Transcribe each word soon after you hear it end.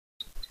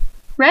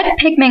Red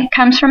pigment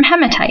comes from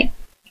hematite,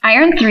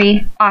 iron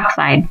 3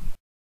 oxide.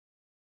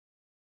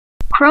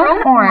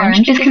 Chrome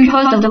orange is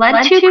composed of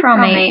lead-2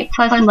 chromate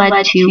plus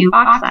lead-2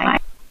 oxide.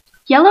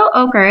 Yellow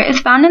ochre is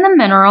found in the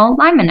mineral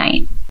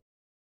limonite.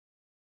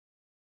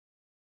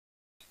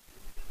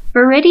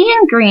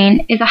 Viridian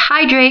green is a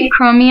hydrate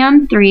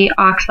chromium 3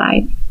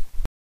 oxide.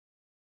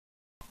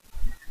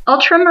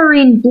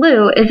 Ultramarine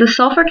blue is a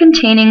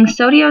sulfur-containing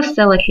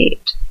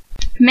sodiosilicate.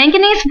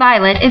 Manganese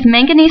violet is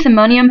manganese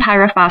ammonium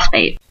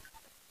pyrophosphate.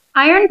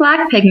 Iron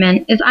black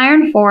pigment is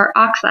iron 4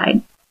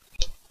 oxide.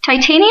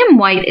 Titanium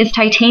white is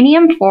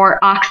titanium 4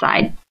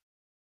 oxide.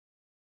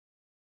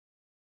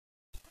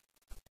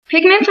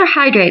 Pigments are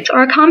hydrates,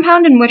 or a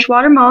compound in which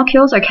water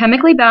molecules are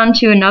chemically bound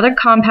to another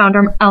compound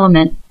or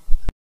element.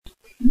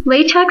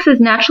 Latex is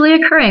naturally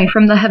occurring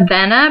from the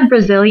Havana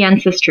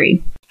brasiliensis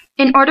tree.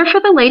 In order for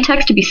the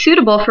latex to be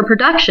suitable for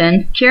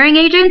production, curing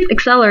agents,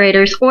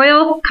 accelerators,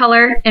 oil,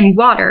 color, and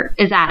water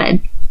is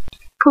added.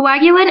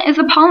 Coagulant is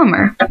a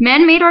polymer,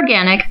 man-made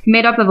organic,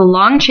 made up of a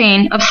long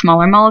chain of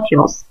smaller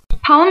molecules.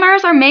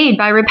 Polymers are made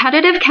by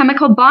repetitive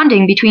chemical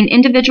bonding between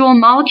individual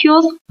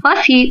molecules,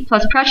 plus heat,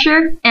 plus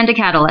pressure, and a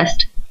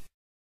catalyst.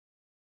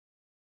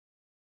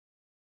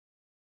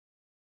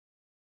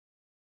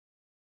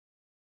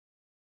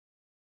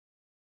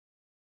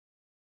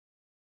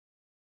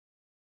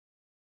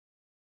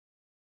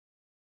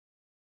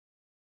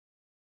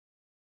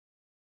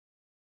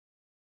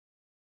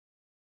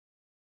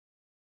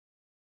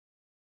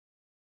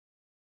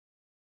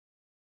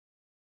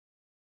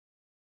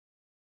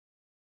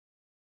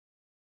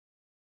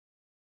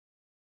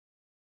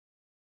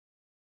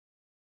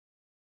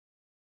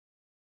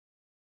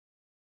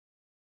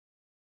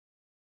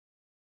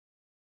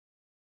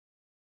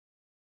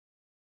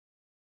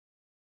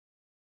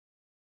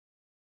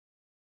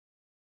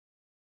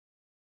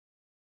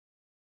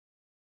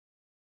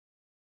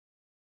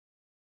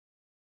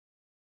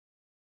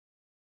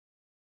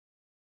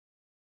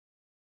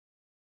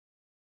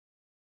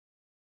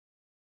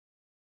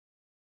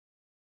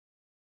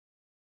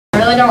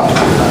 I really don't.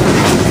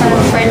 I'm kind of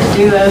afraid to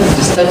do this.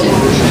 Just touch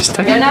it. Just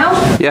touch it. Now?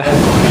 Yeah.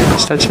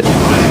 Just touch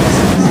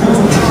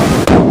it.